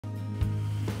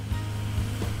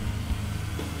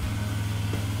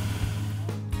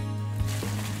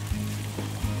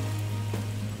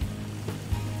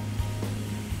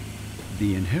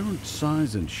The inherent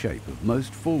size and shape of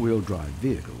most four-wheel drive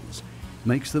vehicles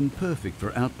makes them perfect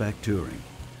for outback touring,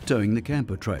 towing the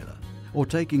camper trailer, or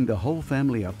taking the whole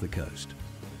family up the coast.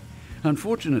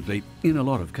 Unfortunately, in a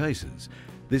lot of cases,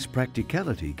 this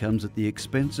practicality comes at the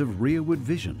expense of rearward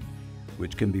vision,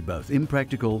 which can be both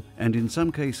impractical and in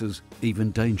some cases even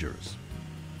dangerous.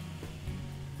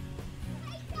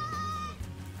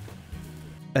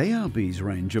 ARB's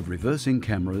range of reversing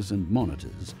cameras and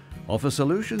monitors offer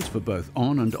solutions for both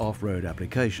on and off-road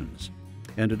applications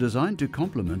and are designed to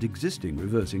complement existing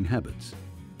reversing habits.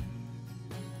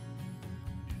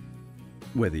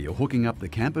 Whether you're hooking up the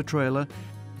camper trailer,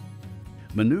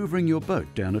 manoeuvring your boat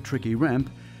down a tricky ramp,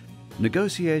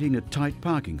 negotiating a tight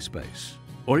parking space,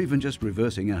 or even just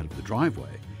reversing out of the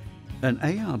driveway, an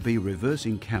ARB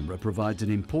reversing camera provides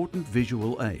an important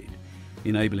visual aid,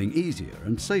 enabling easier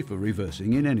and safer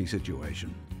reversing in any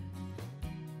situation.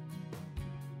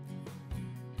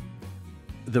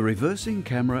 The reversing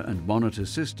camera and monitor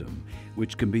system,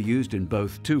 which can be used in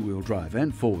both two-wheel drive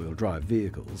and four-wheel drive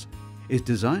vehicles, is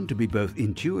designed to be both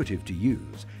intuitive to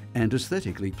use and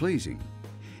aesthetically pleasing,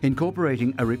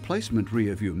 incorporating a replacement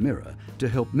rear-view mirror to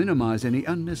help minimize any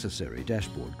unnecessary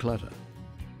dashboard clutter.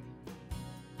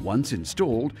 Once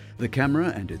installed, the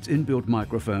camera and its inbuilt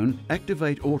microphone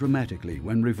activate automatically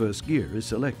when reverse gear is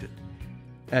selected.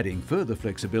 Adding further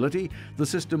flexibility, the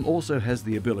system also has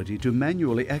the ability to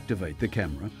manually activate the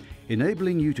camera,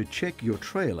 enabling you to check your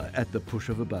trailer at the push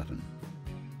of a button.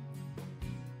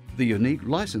 The unique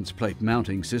license plate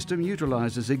mounting system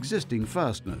utilizes existing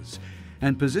fasteners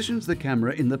and positions the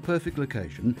camera in the perfect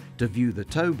location to view the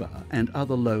tow bar and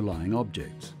other low-lying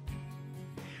objects.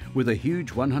 With a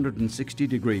huge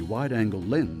 160-degree wide-angle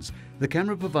lens, the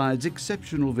camera provides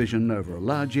exceptional vision over a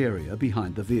large area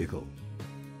behind the vehicle.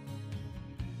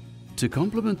 To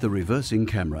complement the reversing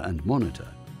camera and monitor,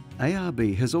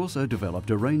 ARB has also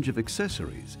developed a range of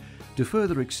accessories to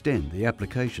further extend the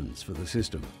applications for the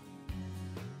system.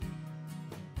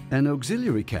 An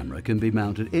auxiliary camera can be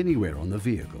mounted anywhere on the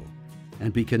vehicle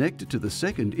and be connected to the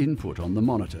second input on the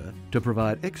monitor to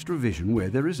provide extra vision where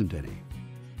there isn't any.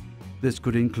 This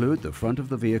could include the front of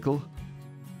the vehicle,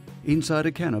 inside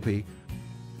a canopy,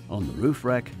 on the roof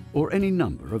rack, or any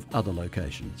number of other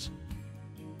locations.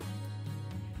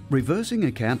 Reversing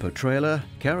a camper trailer,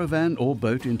 caravan or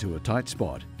boat into a tight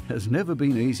spot has never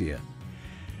been easier.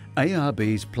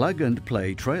 ARB's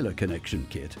plug-and-play trailer connection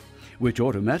kit, which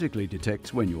automatically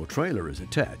detects when your trailer is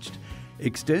attached,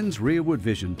 extends rearward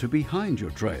vision to behind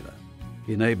your trailer,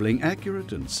 enabling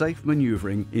accurate and safe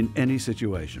maneuvering in any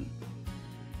situation.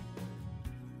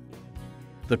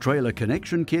 The trailer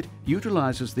connection kit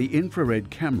utilizes the infrared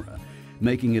camera,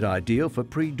 making it ideal for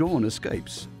pre-dawn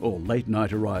escapes or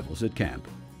late-night arrivals at camp.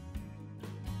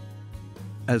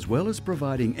 As well as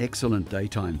providing excellent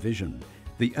daytime vision,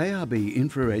 the ARB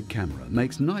infrared camera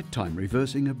makes nighttime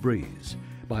reversing a breeze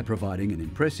by providing an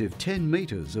impressive 10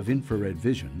 meters of infrared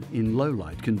vision in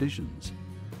low-light conditions.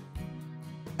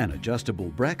 An adjustable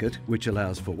bracket, which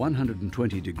allows for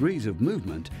 120 degrees of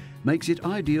movement, makes it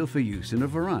ideal for use in a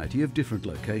variety of different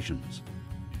locations.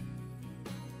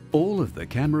 All of the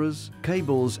cameras,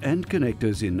 cables and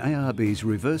connectors in ARB's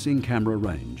reversing camera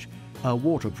range are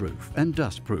waterproof and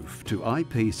dustproof to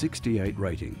IP68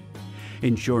 rating,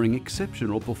 ensuring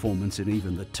exceptional performance in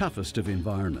even the toughest of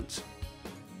environments.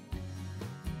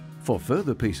 For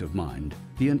further peace of mind,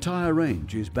 the entire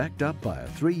range is backed up by a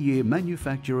 3-year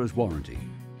manufacturer's warranty.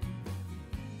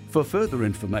 For further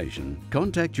information,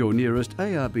 contact your nearest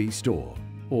ARB store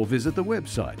or visit the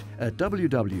website at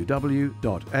www.arb.com.au.